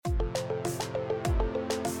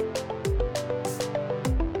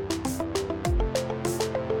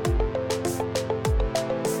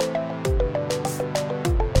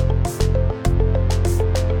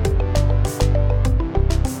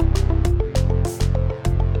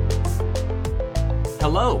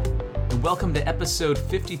Hello, and welcome to episode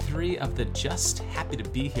 53 of the Just Happy to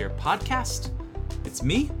Be Here podcast. It's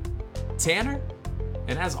me, Tanner,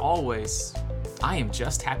 and as always, I am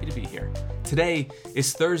just happy to be here. Today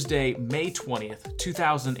is Thursday, May 20th,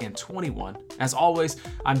 2021. As always,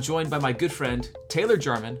 I'm joined by my good friend, Taylor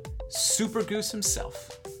Jarman, Super Goose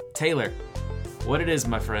himself. Taylor, what it is,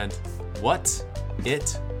 my friend. What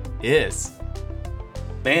it is.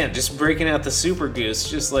 Man, just breaking out the Super Goose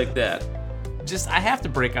just like that. I have to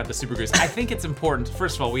break out the Super Goose. I think it's important.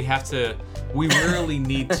 First of all, we really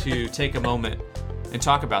need to take a moment and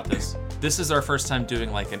talk about this. This is our first time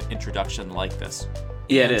doing like an introduction like this.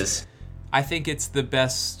 Yeah, it is. I think it's the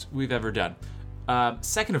best we've ever done.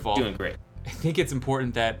 Second of all, Doing great. I think it's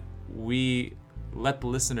important that we let the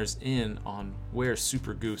listeners in on where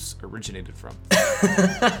Super Goose originated from.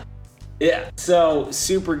 Yeah, so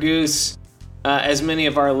Super Goose, as many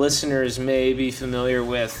of our listeners may be familiar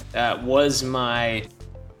with, was my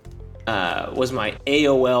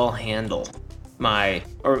AOL handle, my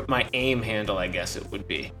AIM handle, I guess it would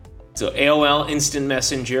be. So AOL Instant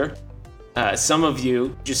Messenger. Some of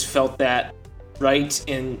you just felt that right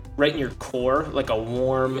in your core, like a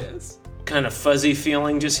warm, kind of fuzzy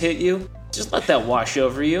feeling just hit you. Just let that wash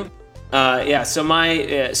over you. So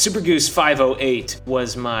my Super Goose 508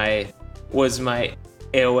 was my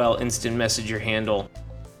AOL Instant Messenger handle,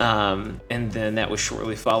 and then that was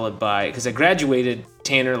shortly followed by, because I graduated,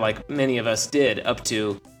 Tanner, like many of us did, up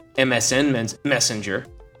to MSN Messenger.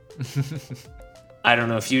 I don't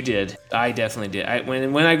know if you did. I definitely did.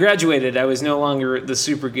 When I graduated, I was no longer the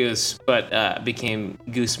Super Goose, but became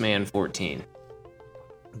Gooseman 14.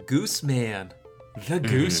 Gooseman. The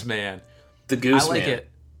Gooseman. The Gooseman. I like it.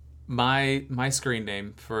 My screen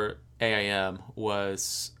name for AIM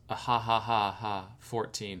was ha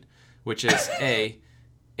 14, which is A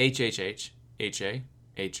HHH HA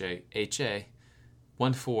HA HA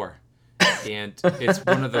 14. And it's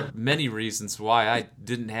one of the many reasons why I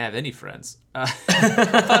didn't have any friends. I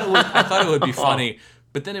thought it would be funny,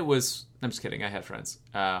 but then it was. I'm just kidding. I had friends,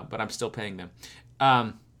 but I'm still paying them.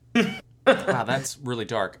 Wow, that's really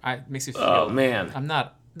dark. It makes me feel. Oh man, I'm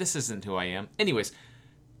not. This isn't who I am. Anyways,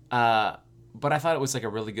 but I thought it was like a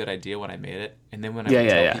really good idea when I made it, and then when I would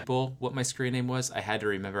tell people what my screen name was, I had to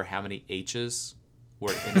remember how many H's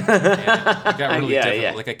were in it. And it got really difficult.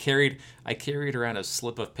 Yeah. Like I carried around a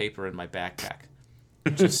slip of paper in my backpack,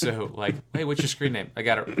 just so like, hey, what's your screen name? I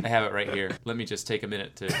have it right here. Let me just take a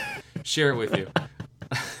minute to share it with you.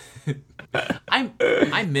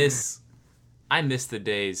 I miss the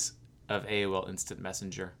days of AOL Instant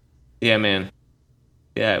Messenger. Yeah, man.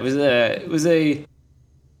 Yeah, it was a.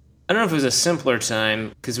 I don't know if it was a simpler time,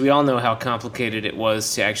 because we all know how complicated it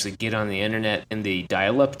was to actually get on the internet in the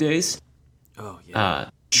dial-up days. Oh, yeah.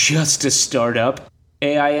 Just to start up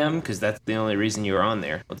AIM, because that's the only reason you were on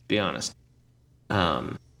there, let's be honest.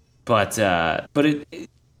 But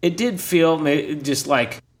it did feel just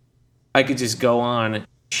like I could just go on,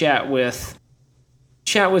 chat with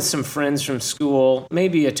some friends from school,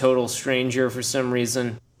 maybe a total stranger for some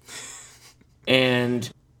reason, and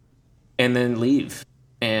then leave.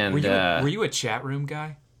 And were you a chat room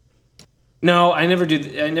guy? No, I never did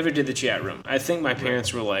the chat room. I think my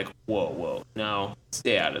parents were like, "Whoa, no,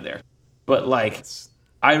 stay out of there." But like,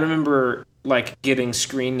 I remember like getting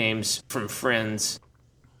screen names from friends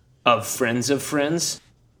of friends of friends.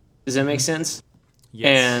 Does that make sense?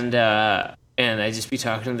 Yes. And I just be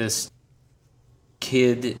talking to this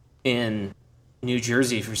kid in New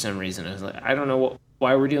Jersey for some reason. I was like, I don't know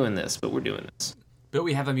why we're doing this, but we're doing this. But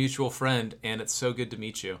we have a mutual friend, and it's so good to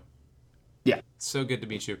meet you. Yeah. So good to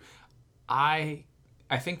meet you. I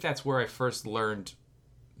think that's where I first learned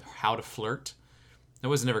how to flirt. I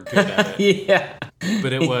was never good at it. Yeah.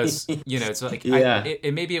 But it was, it's like, yeah.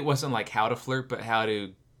 Maybe it wasn't like how to flirt, but how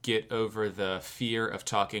to get over the fear of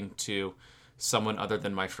talking to someone other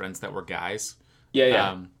than my friends that were guys.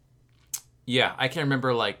 Yeah. Yeah, I can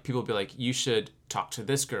remember like people would be like, you should talk to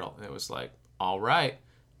this girl. And it was like, all right.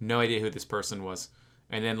 No idea who this person was.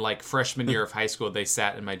 And then like freshman year of high school, they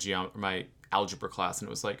sat in my algebra class, and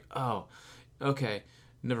it was like, oh, okay,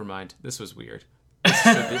 never mind. This was weird.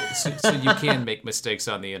 So you can make mistakes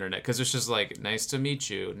on the internet, because it's just like, nice to meet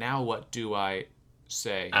you. Now what do I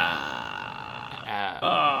say? Man.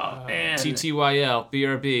 TTYL,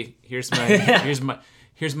 BRB.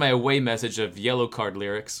 Here's my away message of Yellow Card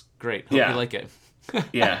lyrics. Great. Hope you like it.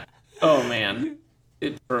 Yeah. Oh man.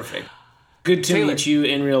 It's perfect. Good to Taylor. meet you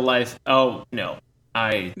in real life. Oh no.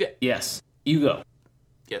 Yes. You go.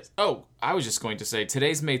 Yes. Oh, I was just going to say,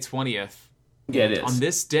 today's May 20th. Yeah, it is. On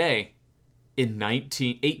this day, in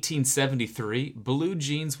 1873, blue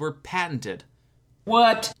jeans were patented.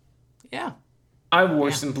 What? Yeah. I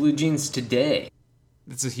wore some blue jeans today.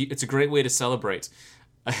 It's a great way to celebrate.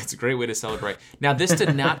 It's a great way to celebrate. Now, this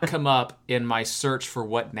did not come up in my search for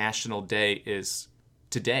what National Day is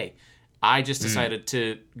today. I just decided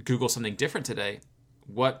to Google something different today.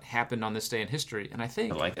 What happened on this day in history? And I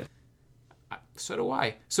think... I like it. So do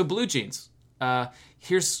I. So blue jeans. Can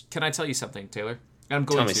I tell you something, Taylor? And I'm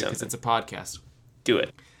going to because it's a podcast. Do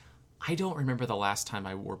it. I don't remember the last time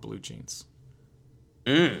I wore blue jeans.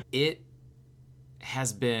 It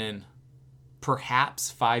has been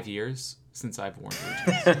perhaps 5 years since I've worn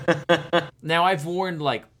blue jeans. Now, I've worn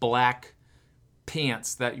like black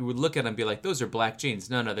pants that you would look at and be like, those are black jeans.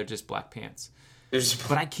 No, they're just black pants.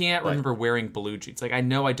 But I can't remember wearing blue jeans. Like, I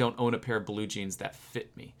know I don't own a pair of blue jeans that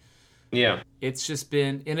fit me. Yeah. It's just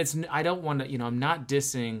been, and I don't want to, I'm not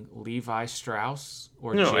dissing Levi Strauss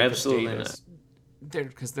or no, Jacob absolutely Davis.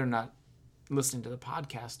 Because they're not listening to the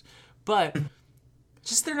podcast. But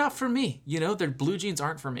just they're not for me. Their blue jeans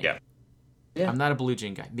aren't for me. Yeah. I'm not a blue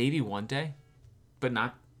jean guy. Maybe one day, but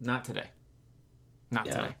not today. Not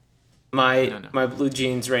today. My blue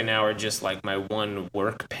jeans right now are just like my one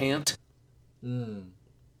work pant. And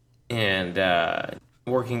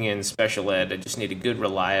working in special ed, I just need a good,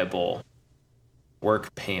 reliable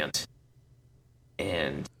work pant.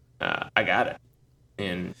 And I got it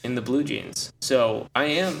in the blue jeans. So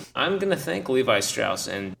I'm going to thank Levi Strauss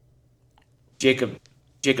and Jacob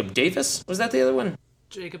Davis. Was that the other one?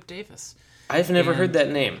 Jacob Davis. I've never heard that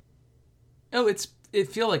name. Oh, it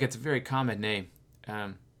feels like it's a very common name.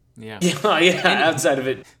 Yeah. Yeah, outside of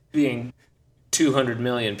it being 200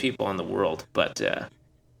 million people in the world, but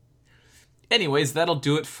anyways, that'll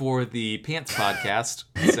do it for the Pants Podcast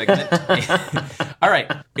segment. All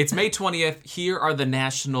right, it's May 20th. Here are the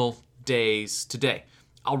national days today.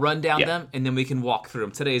 I'll run down them, and then we can walk through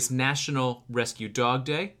them. Today is National Rescue Dog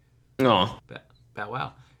Day. Oh.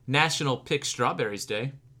 Wow. National Pick Strawberries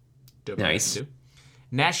Day. Nice.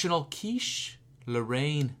 National Quiche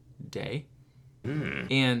Lorraine Day.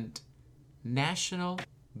 And National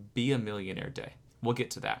Be a Millionaire Day. We'll get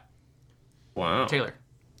to that. Wow. Taylor,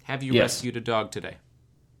 have you rescued a dog today?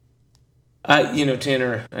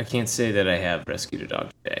 Tanner, I can't say that I have rescued a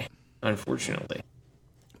dog today, unfortunately.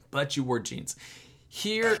 But you wore jeans.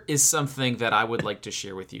 Here is something that I would like to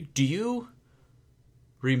share with you. Do you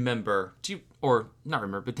remember,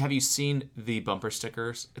 but have you seen the bumper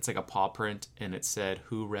stickers? It's like a paw print, and it said,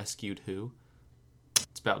 "Who rescued who?"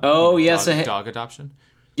 It's about dog adoption.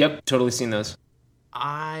 Yep, totally seen those.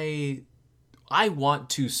 I want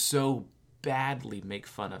to so badly make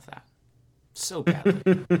fun of that. So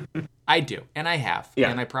badly. I do, and I have,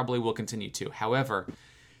 and I probably will continue to. However,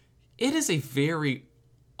 it is a very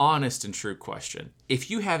honest and true question. If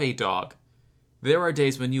you have a dog, there are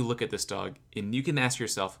days when you look at this dog and you can ask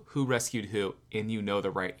yourself who rescued who, and you know the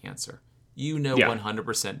right answer. You know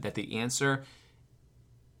 100% that the answer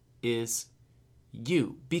is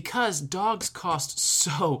you, because dogs cost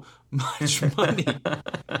so much money.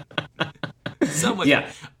 So much money.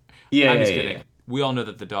 I'm just kidding. Yeah. We all know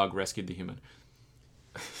that the dog rescued the human.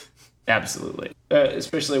 Absolutely.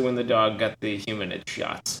 Especially when the dog got the human its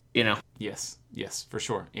shots, Yes, for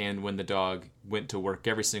sure. And when the dog went to work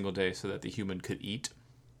every single day so that the human could eat.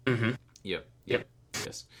 Mm-hmm. Yep.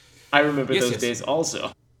 Yes. I remember those days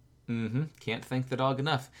also. Mm-hmm. Can't thank the dog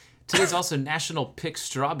enough. Today's also National Pick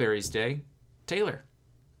Strawberries Day. Taylor,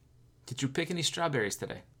 did you pick any strawberries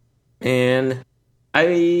today? And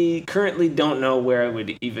I currently don't know where I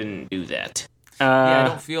would even do that. I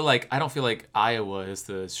don't feel like Iowa is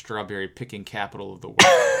the strawberry picking capital of the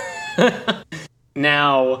world.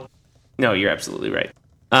 Now, no, you're absolutely right.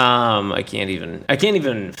 I can't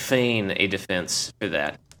even feign a defense for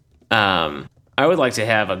that. I would like to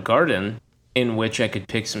have a garden in which I could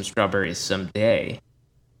pick some strawberries someday,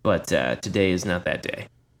 but today is not that day.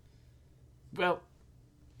 Well,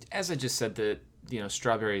 as I just said,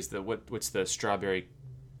 strawberries. What's the strawberry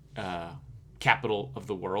capital of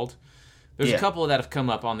the world? There's a couple that have come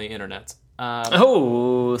up on the internet.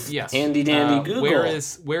 Yes, handy dandy Google. Where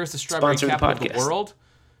is the strawberry capital of the world?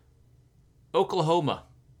 Oklahoma.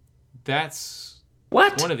 That's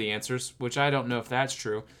one of the answers, which I don't know if that's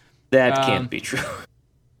true. That can't be true.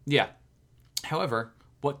 Yeah. However,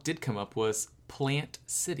 what did come up was Plant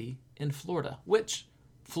City in Florida, which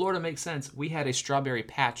Florida makes sense. We had a strawberry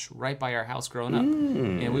patch right by our house growing up,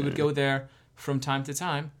 and we would go there from time to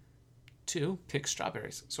time to pick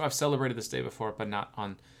strawberries. So I've celebrated this day before, but not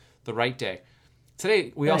on the right day.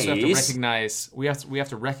 Today we also have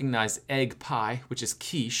to recognize egg pie, which is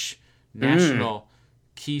quiche, National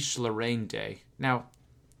Quiche Lorraine Day. Now,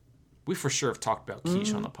 we for sure have talked about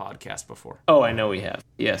quiche on the podcast before. Oh, I know we have.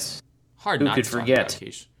 Yes. Hard not to talk about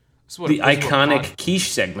quiche. The iconic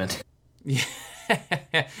quiche segment. Yeah.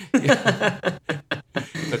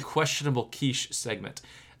 The questionable quiche segment.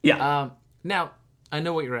 Yeah. Now, I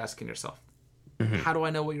know what you're asking yourself. How do I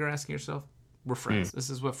know what you're asking yourself? We're friends. This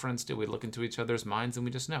is what friends do. We look into each other's minds and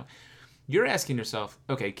we just know. You're asking yourself,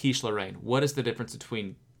 okay, quiche Lorraine, what is the difference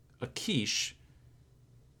between a quiche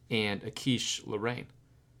and a quiche Lorraine?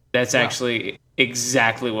 That's actually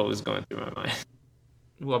exactly what was going through my mind.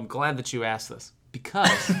 Well, I'm glad that you asked this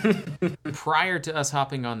because prior to us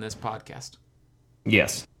hopping on this podcast,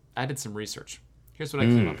 yes, I did some research. Here's what I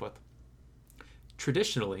came up with.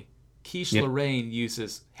 Traditionally, quiche Lorraine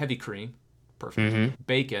uses heavy cream, perfect,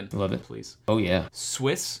 bacon, love it, please. Oh yeah,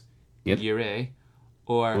 Swiss, Gruyere,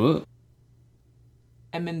 or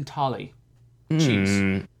Emmentaler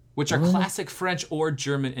cheese, which are classic French or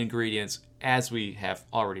German ingredients, as we have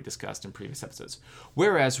already discussed in previous episodes.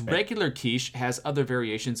 Whereas regular quiche has other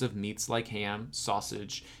variations of meats like ham,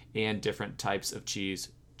 sausage, and different types of cheese,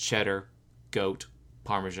 cheddar, goat,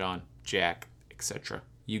 Parmesan, Jack, etc.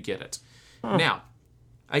 You get it. Now,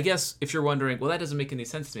 I guess if you're wondering, well, that doesn't make any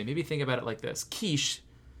sense to me, maybe think about it like this. Quiche,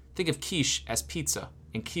 think of quiche as pizza,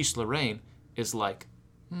 and quiche Lorraine is like,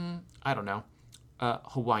 I don't know,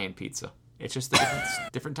 Hawaiian pizza. It's just a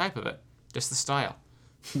different type of it, just the style.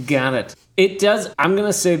 Got it. It does. I'm going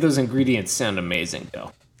to say those ingredients sound amazing,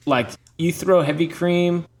 though. Like, you throw heavy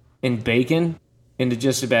cream and bacon into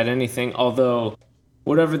just about anything, although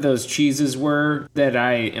whatever those cheeses were that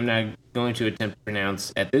I am not going to attempt to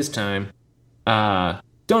pronounce at this time,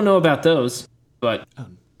 don't know about those, but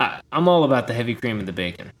I'm all about the heavy cream and the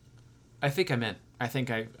bacon. I think I'm in. I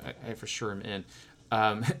think I for sure am in.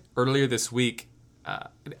 Earlier this week,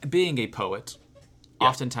 being a poet,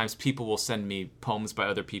 oftentimes people will send me poems by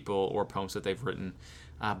other people or poems that they've written.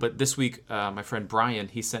 But this week, my friend Brian,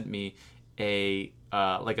 he sent me a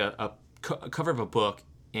cover of a book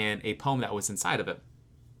and a poem that was inside of it.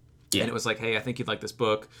 Yeah. And it was like, hey, I think you'd like this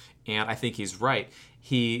book, and I think he's right.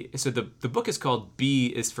 So the book is called B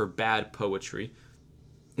is for Bad Poetry,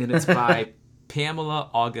 and it's by Pamela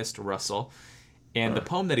August Russell. And the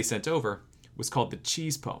poem that he sent over was called The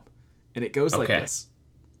Cheese Poem. And it goes like this.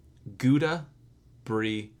 Gouda,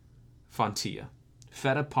 Brie, Fontilla,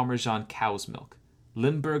 Feta Parmesan cow's milk,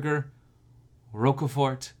 Limburger,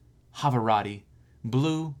 Roquefort, Havarti,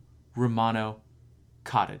 Blue, Romano,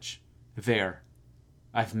 Cottage. There,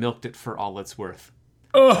 I've milked it for all it's worth.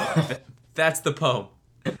 That's the poem.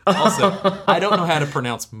 Also, I don't know how to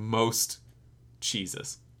pronounce most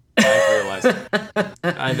cheeses. I've realized.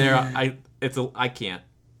 I can't.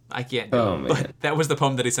 I can't do it. But that was the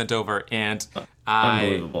poem that he sent over, and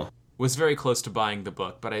I was very close to buying the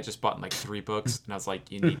book, but I just bought like 3 books, and I was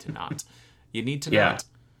like, you need to not. You need to not.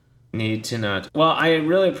 Need to not. Well, I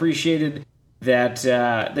really appreciated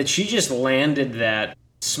that she just landed that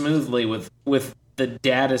smoothly with the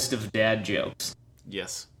daddest of dad jokes.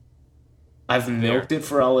 Yes. I've milked it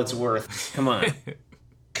for all it's worth. Come on.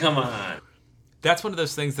 Come on. That's one of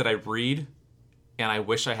those things that I read, and I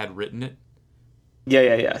wish I had written it.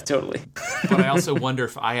 Yeah, totally. But I also wonder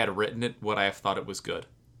if I had written it, would I have thought it was good?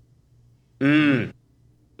 Food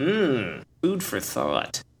for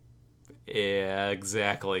thought. Yeah,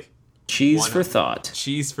 exactly. Cheese for thought.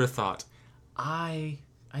 Cheese for thought. I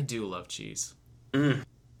do love cheese.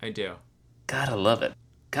 I do. Gotta love it.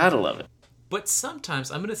 Gotta love it. But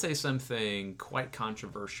sometimes, I'm going to say something quite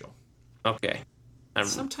controversial. Okay.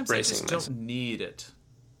 Sometimes I just don't need it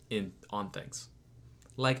on things.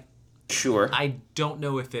 Like, sure. I don't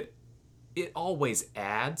know if it always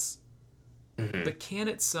adds, but can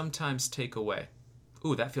it sometimes take away?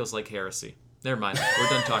 Ooh, that feels like heresy. Never mind. We're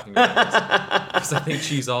done talking about this. Because I think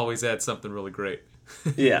cheese always adds something really great.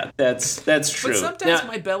 Yeah, that's true. But sometimes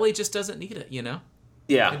my belly just doesn't need it, you know?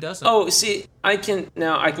 Yeah. It doesn't. Oh, see, I can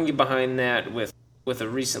get behind that with a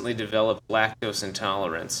recently developed lactose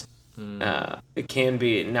intolerance. It can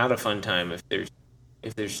be not a fun time if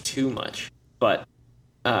there's too much. But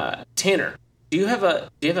Tanner, do you have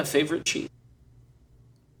a favorite cheese?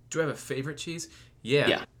 Do I have a favorite cheese?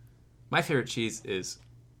 Yeah. My favorite cheese is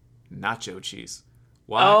nacho cheese.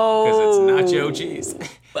 Why? Because it's nacho cheese.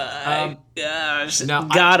 My gosh. Now,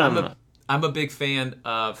 Got him. I'm a big fan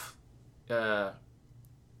of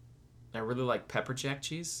I really like pepper jack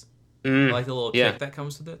cheese. I like the little kick that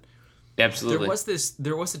comes with it. Absolutely.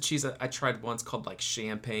 There was a cheese I tried once called like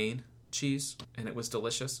champagne cheese, and it was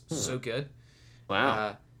delicious. So good.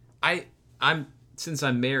 Wow. Since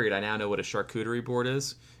I'm married, I now know what a charcuterie board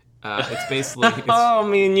is. It's basically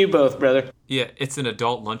me and you both, brother. Yeah, it's an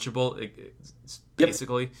adult Lunchable,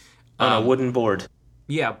 basically on a wooden board.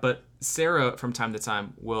 Yeah, but Sarah from time to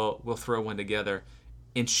time will throw one together,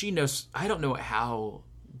 and she knows. I don't know how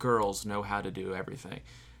girls know how to do everything.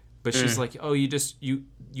 But she's like, oh, you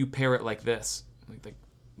pair it like this. Like,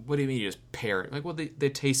 what do you mean you just pair it? Like, well, the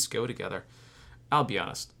tastes go together. I'll be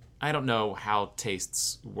honest. I don't know how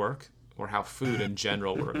tastes work or how food in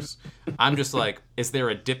general works. I'm just like, is there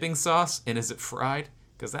a dipping sauce and is it fried?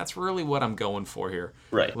 Because that's really what I'm going for here.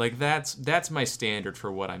 Right. Like, that's my standard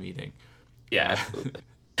for what I'm eating. Yeah.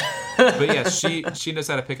 But yeah, she knows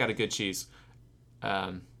how to pick out a good cheese.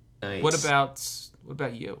 Nice. What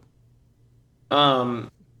about you?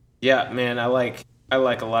 Yeah, man, I like a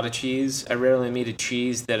lot of cheese. I rarely meet a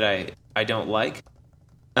cheese that I don't like.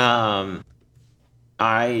 I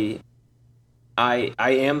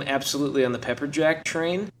am absolutely on the pepper jack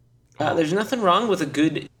train. There's nothing wrong with a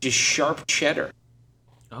good, just sharp cheddar.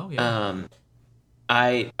 Oh yeah.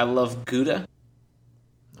 I love Gouda.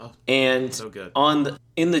 Oh, and so good.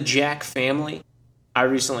 In the Jack family, I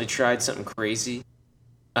recently tried something crazy.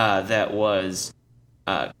 That was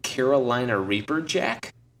Carolina Reaper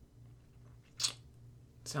Jack.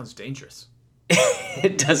 Sounds dangerous.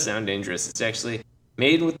 It does sound dangerous. It's actually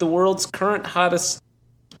made with the world's current hottest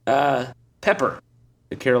pepper,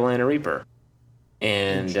 the Carolina Reaper,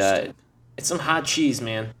 and it's some hot cheese,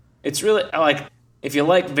 man. It's really if you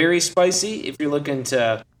like very spicy. If you're looking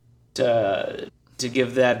to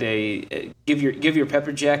give that give your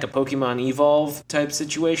pepper jack a Pokemon Evolve type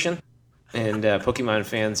situation, and Pokemon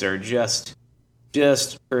fans are just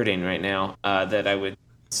hurting right now that I would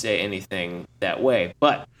say anything that way,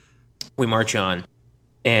 but we march on,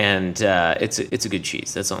 and it's a good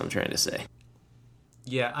cheese. That's all I'm trying to say.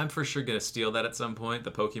 Yeah, I'm for sure gonna steal that at some point.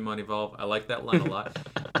 The Pokemon Evolve. I like that line a lot.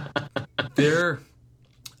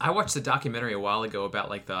 I watched a documentary a while ago about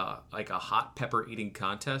like a hot pepper eating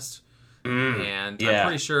contest, and yeah. I'm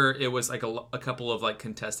pretty sure it was like a couple of like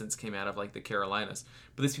contestants came out of like the Carolinas,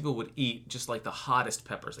 but these people would eat just like the hottest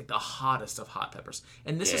peppers, like the hottest of hot peppers,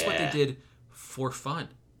 and this is what they did for fun.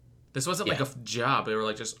 This wasn't like a job. They were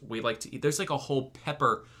like, we like to eat. There's like a whole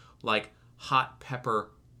pepper, like hot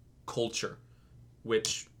pepper culture,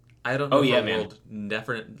 which I don't know if the world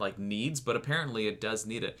never like needs, but apparently it does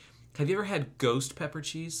need it. Have you ever had ghost pepper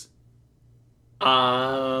cheese?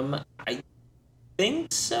 I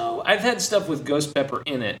think so. I've had stuff with ghost pepper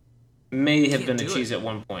in it. May have been a cheese at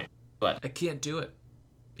one point, but I can't do it.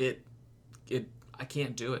 I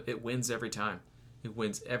can't do it. It wins every time. It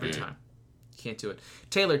wins every time. Can't do it.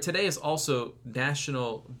 Taylor, today is also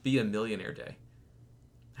National Be a Millionaire Day.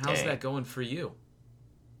 How's that going for you?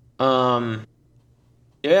 Yeah,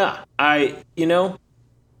 I'm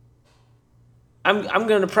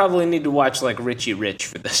going to probably need to watch like Richie Rich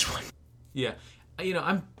for this one. Yeah.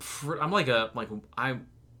 I'm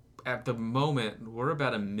at the moment we're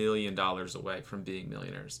about $1 million away from being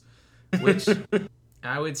millionaires, which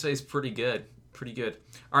I would say is pretty good. Pretty good.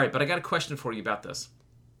 All right, but I got a question for you about this.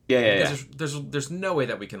 Yeah. There's no way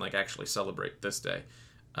that we can like actually celebrate this day.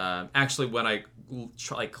 Actually, when I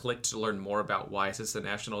clicked to learn more about why is this a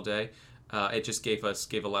national day, it just gave a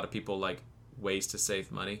lot of people like ways to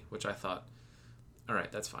save money, which I thought, all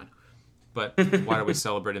right, that's fine. But why are we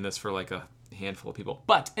celebrating this for like a handful of people?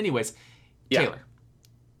 But anyways, Taylor,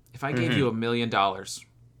 if I gave you $1 million,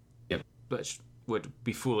 which would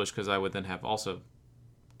be foolish because I would then have also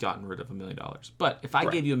gotten rid of $1 million. But if I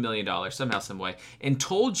gave you $1 million somehow, some way, and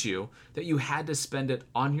told you that you had to spend it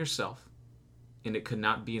on yourself, and it could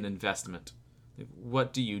not be an investment,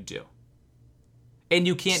 what do you do? And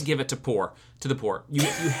you can't give it to the poor. You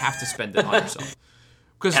have to spend it on yourself.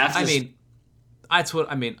 Because that's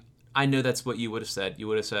what I mean. I know that's what you would have said. You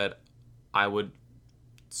would have said, I would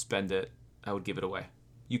spend it. I would give it away.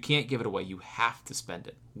 You can't give it away. You have to spend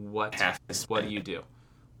it. What do you do?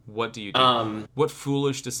 What do you do? What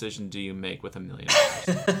foolish decision do you make with $1 million?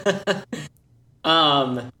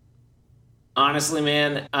 Honestly,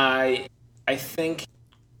 man, I think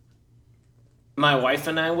my wife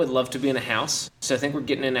and I would love to be in a house. So I think we're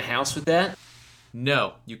getting in a house with that.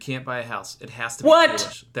 No, you can't buy a house. It has to be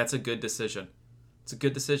foolish. That's a good decision. It's a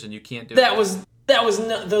good decision. You can't do it. That was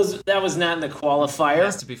not in the qualifier. It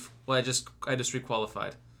has to be. Well, I just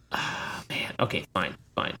requalified. Man. Okay, fine.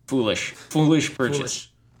 Foolish purchase. Foolish.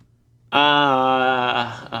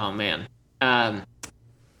 Oh man. $1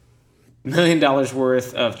 million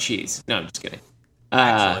worth of cheese. No, I'm just kidding.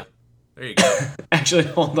 Actually, there you go. Actually,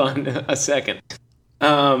 hold on a second.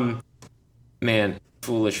 Man,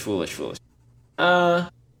 foolish.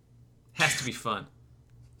 Has to be fun.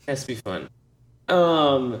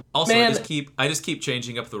 Also, man, I just keep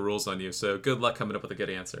changing up the rules on you. So good luck coming up with a good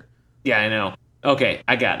answer. Yeah, I know. Okay,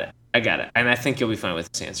 I got it, and I think you'll be fine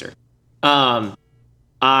with this answer.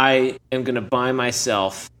 I am gonna buy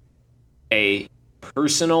myself a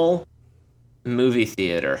personal movie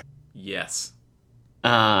theater Yes.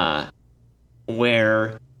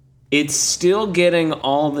 where it's still getting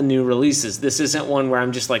all the new releases. This isn't one where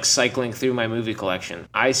I'm just like cycling through my movie collection.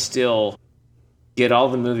 I still get all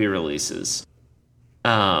the movie releases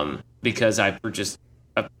because I purchased,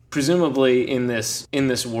 presumably in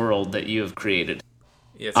this world that you have created.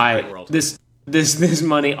 Yeah, it's a great world. This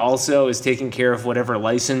money also is taking care of whatever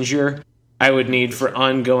licensure I would need for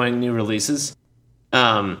ongoing new releases.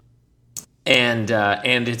 And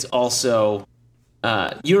it's also,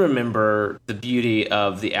 you remember the beauty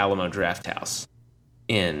of the Alamo Drafthouse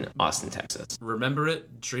in Austin, Texas. Remember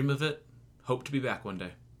it, dream of it, hope to be back one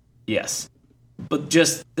day. Yes. But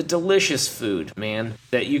just the delicious food, man,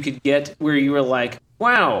 that you could get where you were like,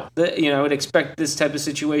 wow, I would expect this type of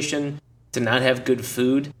situation to not have good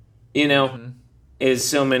food, is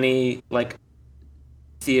so many, like,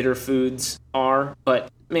 theater foods are. But,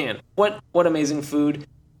 man, what amazing food.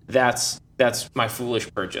 That's my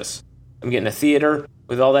foolish purchase. I'm getting a theater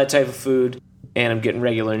with all that type of food, and I'm getting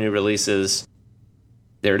regular new releases.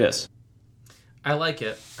 There it is. I like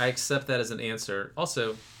it. I accept that as an answer.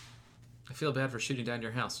 Also, I feel bad for shooting down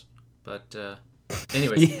your house. But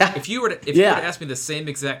anyway, if you were to ask me the same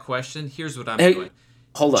exact question, here's what I'm doing.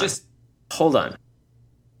 Hold on.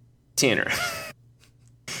 Tanner.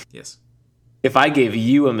 Yes. If I gave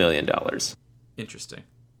you $1 million. Interesting.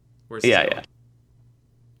 Where's this going? Yeah.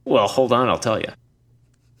 Well, hold on, I'll tell you.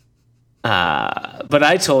 But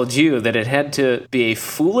I told you that it had to be a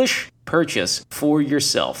foolish purchase for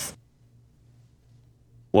yourself.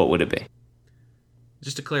 What would it be?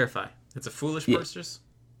 Just to clarify, it's a foolish purchase?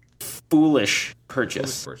 Foolish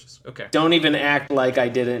purchase. Foolish purchase. Okay. Don't even act like I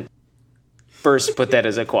didn't first put that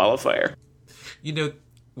as a qualifier.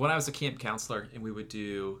 When I was a camp counselor and we would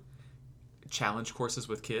do challenge courses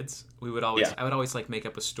with kids, I would always like make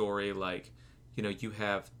up a story like, you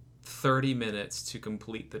have 30 minutes to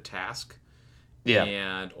complete the task.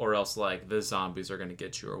 Yeah. Or else like the zombies are going to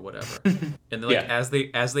get you or whatever. And then like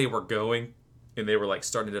as they were going and they were like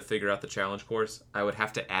starting to figure out the challenge course, I would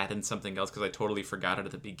have to add in something else because I totally forgot it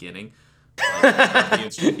at the beginning. And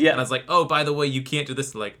I was like, oh, by the way, you can't do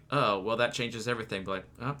this. Like, oh, well, that changes everything. But like,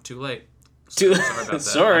 oh, too late. Sorry about that.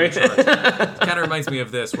 Sorry. It kind of reminds me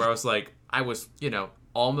of this, where I was like, I was,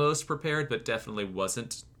 almost prepared, but definitely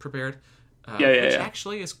wasn't prepared. Which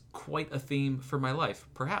actually is quite a theme for my life.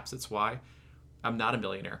 Perhaps it's why I'm not a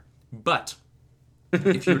millionaire. But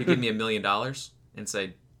if you were to give me $1 million and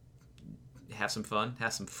say, have some fun,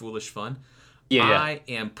 have some foolish fun, I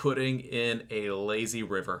am putting in a lazy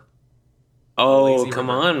river. Oh, come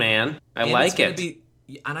on, man. I like it.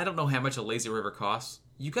 And I don't know how much a lazy river costs.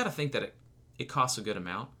 You got to think that it costs a good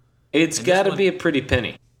amount. It's got to be a pretty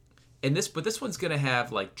penny. But this one's going to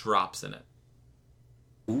have like drops in it.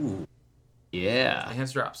 Ooh. Yeah. It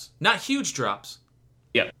has drops. Not huge drops.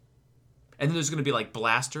 Yep. And then there's going to be like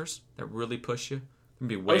blasters that really push you. There's going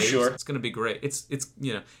to be waves. Oh, sure. It's going to be great. It's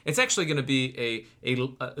actually going to be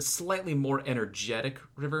a slightly more energetic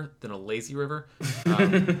river than a lazy river.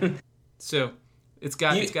 So it's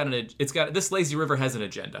got this lazy river has an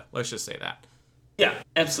agenda. Let's just say that. Yeah,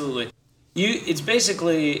 absolutely. It's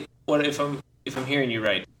basically what if I'm hearing you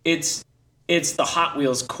right. It's the Hot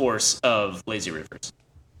Wheels course of lazy rivers.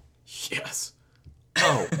 Yes.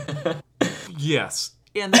 Oh. Yes.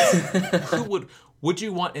 And would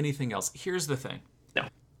you want anything else? Here's the thing. No.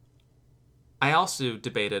 I also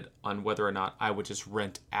debated on whether or not I would just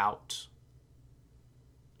rent out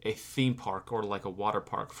a theme park or like a water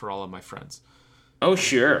park for all of my friends. Oh,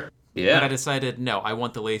 sure. Yeah. But I decided, no, I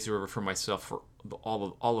want the lazy river for myself for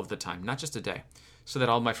all of the time, not just a day, so that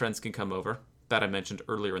all my friends can come over, that I mentioned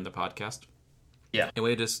earlier in the podcast. Yeah. And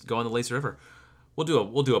we just go on the lazy river. We'll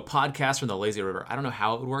do a podcast from the lazy river. I don't know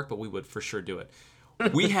how it would work, but we would for sure do it.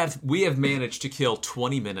 We have managed to kill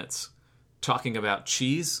 20 minutes talking about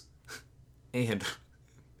cheese and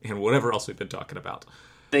whatever else we've been talking about.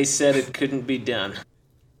 They said it couldn't be done.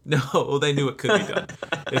 No, they knew it could be done.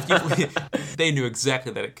 They knew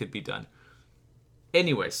exactly that it could be done.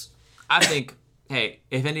 Anyways, I think, hey,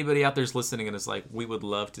 if anybody out there's listening and is like, we would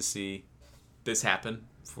love to see this happen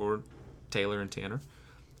for Taylor and Tanner,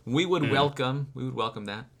 we would welcome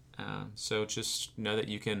that. So just know that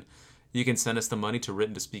you can send us the money to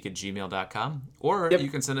writtentospeak@gmail.com, or you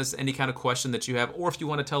can send us any kind of question that you have, or if you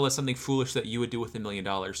want to tell us something foolish that you would do with $1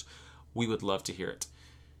 million, we would love to hear it.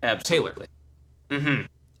 Absolutely. Taylor. Mm-hmm.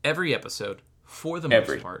 Every episode, for the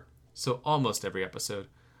most part, so almost every episode,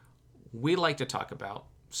 we like to talk about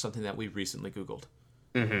something that we recently Googled.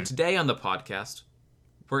 Mm-hmm. Today on the podcast,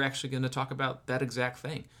 we're actually going to talk about that exact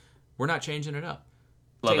thing. We're not changing it up.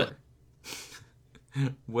 Love Taylor,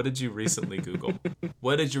 What did you recently Google?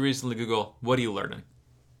 What did you recently Google? What are you learning?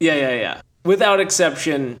 Yeah. Without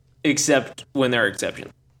exception, except when there are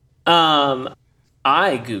exceptions. I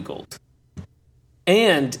Googled,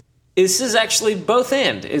 and this is actually both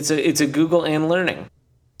and. It's a Google and learning.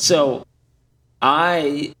 So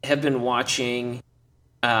I have been watching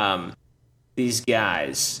these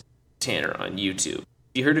guys, Tanner, on YouTube.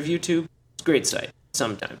 You heard of YouTube? It's a great site.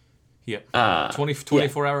 Sometime. Yep.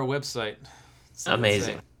 24-hour website. Some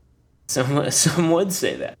amazing. Some would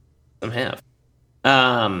say that. Some have.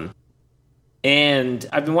 And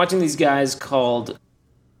I've been watching these guys called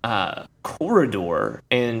Corridor,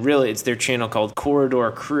 and really it's their channel called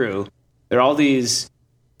Corridor Crew. They're all these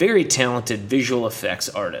very talented visual effects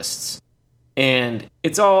artists. And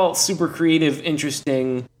it's all super creative,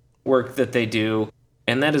 interesting work that they do.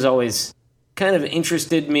 And that has always kind of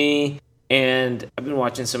interested me. And I've been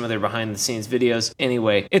watching some of their behind-the-scenes videos.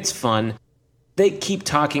 Anyway, it's fun. They keep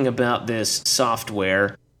talking about this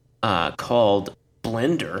software called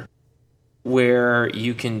Blender, where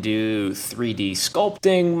you can do 3D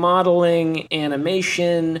sculpting, modeling,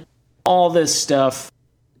 animation, all this stuff.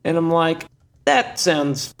 And I'm like, that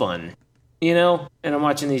sounds fun, you know? And I'm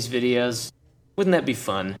watching these videos. Wouldn't that be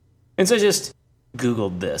fun? And so I just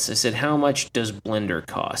Googled this. I said, how much does Blender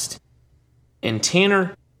cost? And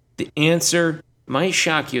Tanner, the answer might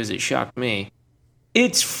shock you as it shocked me.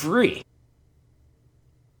 It's free.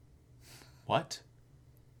 What?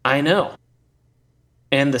 I know.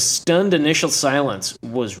 And the stunned initial silence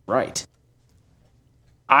was right.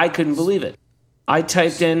 I couldn't believe it. I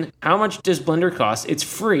typed in, how much does Blender cost? It's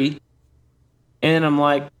free. And I'm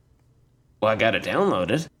like, well, I got to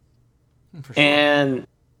download it. For sure. And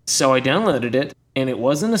so I downloaded it, and it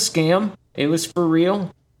wasn't a scam. It was for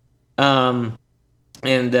real. And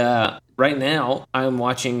right now, I'm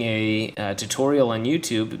watching a tutorial on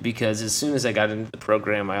YouTube because as soon as I got into the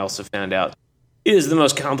program, I also found out it is the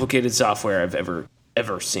most complicated software I've ever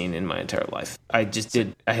seen in my entire life. I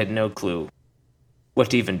had no clue what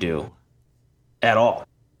to even do at all.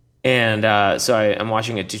 And so I'm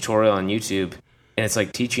watching a tutorial on YouTube, and it's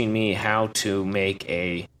like teaching me how to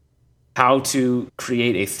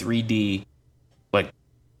create a 3D, like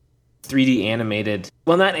 3D animated,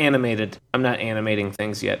 well, not animated. I'm not animating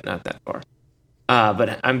things yet, not that far.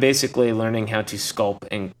 But I'm basically learning how to sculpt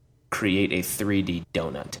and create a 3D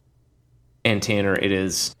donut. And Tanner, it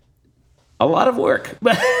is a lot of work,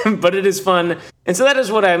 but it is fun. And so that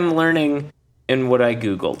is what I'm learning and what I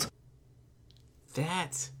Googled.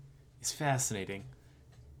 That is fascinating.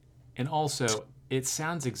 And also, it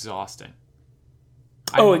sounds exhausting.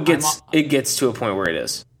 It gets to a point where it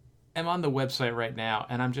is. I'm on the website right now,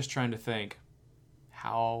 and I'm just trying to think,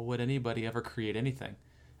 how would anybody ever create anything?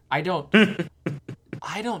 I don't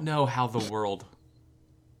know how the world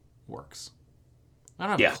works. I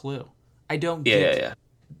don't have a clue. I don't get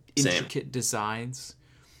intricate designs.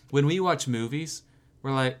 When we watch movies,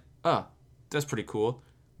 we're like, oh, that's pretty cool.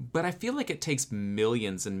 But I feel like it takes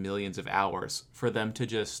millions and millions of hours for them to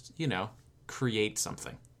just, create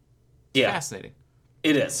something. Yeah. Fascinating.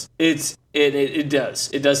 It is. It does.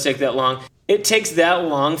 It does take that long. It takes that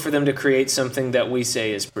long for them to create something that we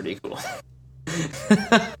say is pretty cool.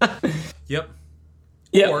 Yep.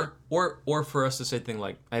 Yeah. Or for us to say things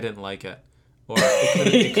like, I didn't like it. Or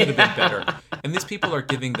it could have been better. And these people are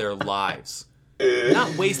giving their lives.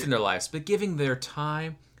 Not wasting their lives, but giving their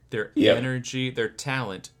time, their energy, their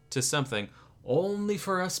talent to something only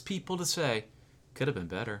for us people to say, could have been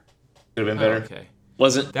better. Could have been better. Okay.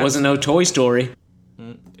 Wasn't no Toy Story.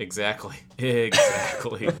 Exactly.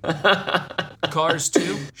 Cars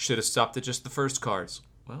 2 should have stopped at just the first Cars.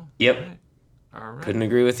 Well, yep. All right. Couldn't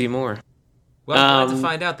agree with you more. Well, I'm glad to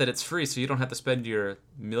find out that it's free, so you don't have to spend your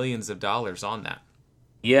millions of dollars on that.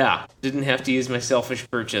 Yeah, didn't have to use my selfish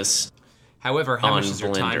purchase. However, how much does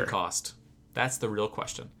your Blender. time cost? That's the real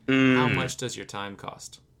question. How much does your time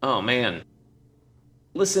cost? Oh, man.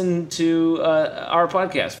 Listen to our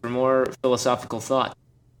podcast for more philosophical thought.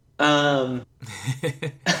 But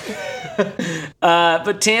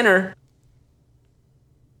Tanner,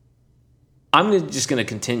 I'm just going to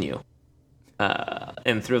continue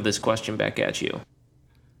and throw this question back at you.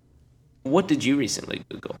 What did you recently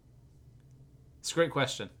Google? It's a great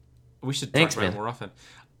question. We should Thanks, talk about man. it more often.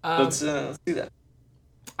 Let's do that.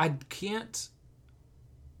 I can't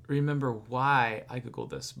remember why I Googled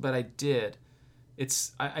this, but I did.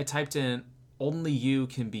 I typed in, only you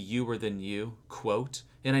can be youer than you, quote.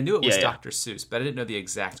 And I knew it was Dr. Seuss, but I didn't know the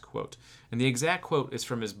exact quote. And the exact quote is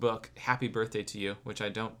from his book, Happy Birthday to You, which I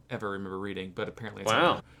don't ever remember reading, but apparently it's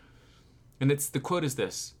out there. And the quote is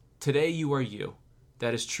this: today you are you.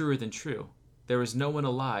 That is truer than true. There is no one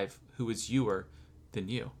alive who is youer than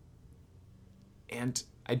you. And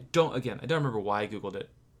I don't remember why I Googled it,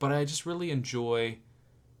 but I just really enjoy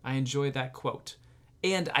that quote.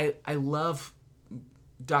 And I love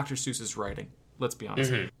Dr. Seuss's writing, let's be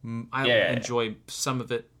honest. Mm-hmm. I enjoy some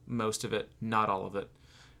of it, most of it, not all of it.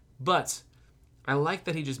 But I like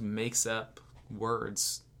that he just makes up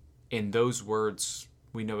words, and those words,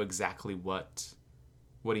 we know exactly what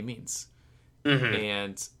he means. Mm-hmm.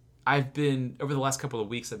 And I've been, over the last couple of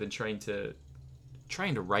weeks, I've been trying to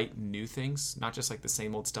write new things, not just like the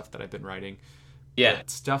same old stuff that I've been writing. Yeah. But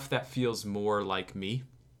stuff that feels more like me.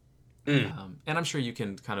 And I'm sure you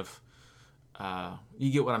can kind of,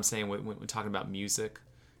 you get what I'm saying when talking about music.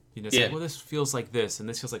 You know, it's like, well, this feels like this, and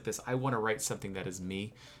this feels like this. I want to write something that is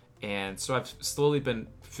me. And so I've slowly been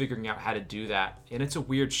figuring out how to do that. And it's a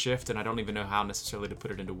weird shift, and I don't even know how necessarily to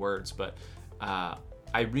put it into words. But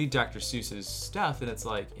I read Dr. Seuss's stuff, and it's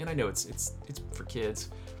like, and I know it's for kids,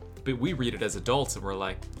 but we read it as adults, and we're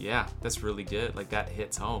like, yeah, that's really good. Like, that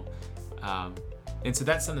hits home. And so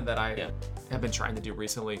that's something that I have been trying to do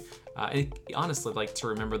recently. And honestly, like, to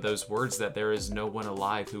remember those words, that there is no one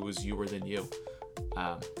alive who was youer than you.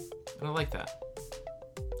 And I like that.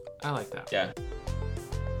 Yeah.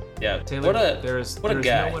 Yeah. Taylor, there is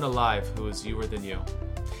guy. no one alive who is youer than you.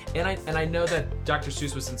 And I know that Dr.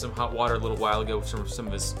 Seuss was in some hot water a little while ago with some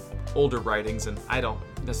of his older writings, and I don't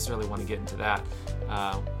necessarily want to get into that.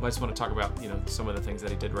 I just want to talk about, some of the things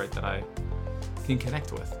that he did write that I can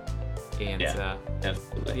connect with. And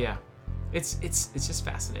absolutely. Yeah, it's just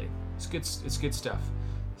fascinating. It's good stuff.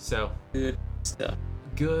 So good stuff.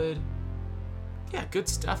 Good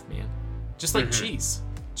stuff, man. Just like cheese.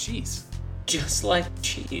 Just like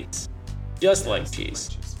cheese. Just like cheese.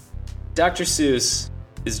 Dr. Seuss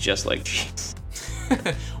is just like cheese.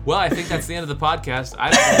 Well, I think that's the end of the podcast.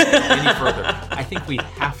 I don't want to go any further. I think we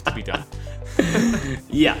have to be done.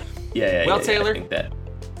 Yeah. Well, Taylor, I think that.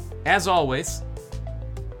 As always,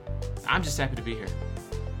 I'm just happy to be here.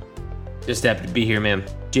 Just happy to be here, man.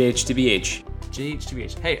 JH2BH.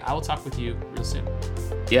 JH2BH. Hey, I will talk with you real soon.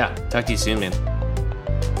 Yeah, talk to you soon, man.